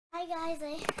Hi guys,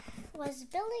 I was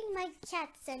building my cat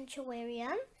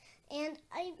sanctuarium and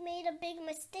I made a big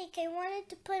mistake. I wanted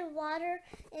to put water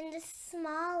in this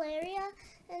small area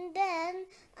and then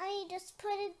I just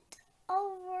put it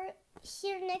over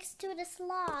here next to this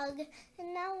log.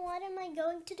 And now what am I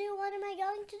going to do? What am I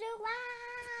going to do?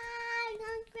 I'm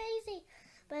going crazy.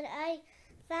 But I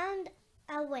found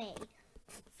a way.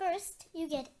 First, you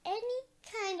get any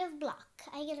kind of block.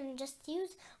 I can just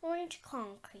use orange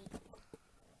concrete.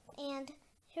 And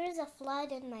here's a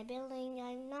flood in my building.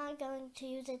 I'm not going to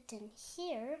use it in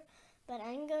here, but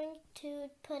I'm going to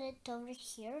put it over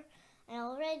here. I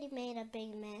already made a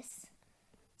big mess.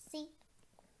 See?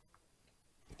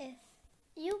 If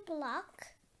you block...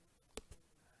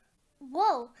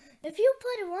 Whoa! If you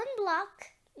put one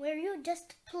block where you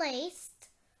just placed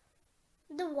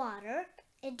the water,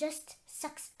 it just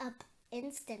sucks up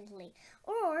instantly.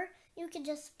 Or you can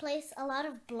just place a lot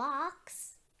of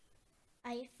blocks.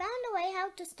 I found a way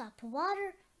how to stop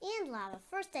water and lava.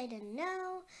 First I didn't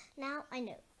know, now I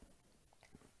know.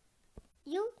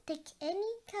 You take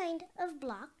any kind of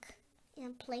block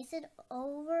and place it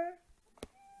over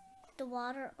the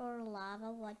water or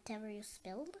lava, whatever you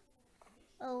spilled,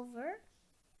 over.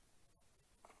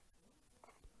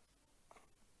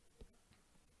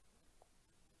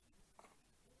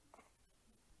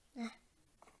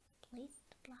 Place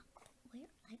the block where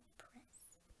I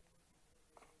press.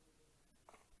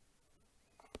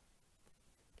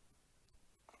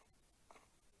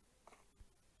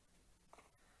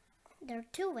 There are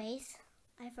two ways.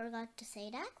 I forgot to say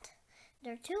that.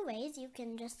 There are two ways. You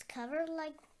can just cover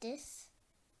like this.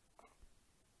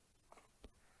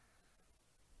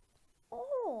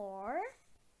 Or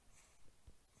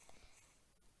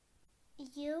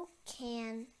you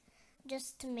can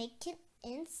just make it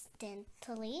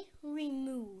instantly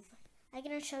remove. I'm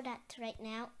gonna show that right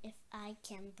now if I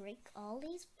can break all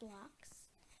these blocks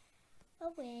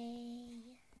away.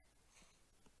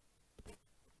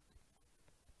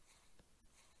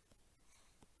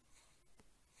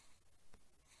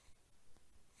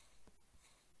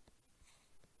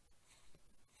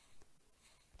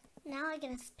 Now I'm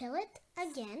gonna spill it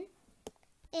again.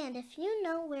 And if you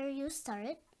know where you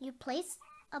started, you place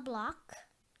a block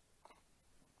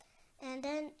and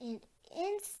then it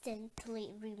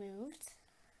instantly removes.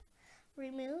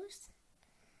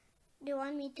 Do you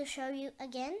want me to show you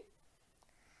again?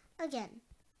 Again.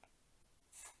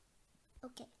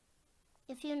 Okay.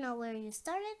 If you know where you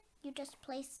started, you just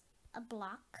place a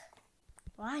block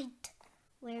right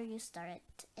where you started.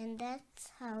 And that's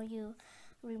how you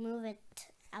remove it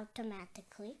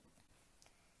automatically.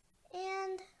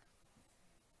 And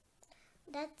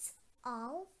that's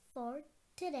all for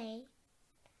today.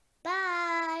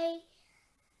 Bye!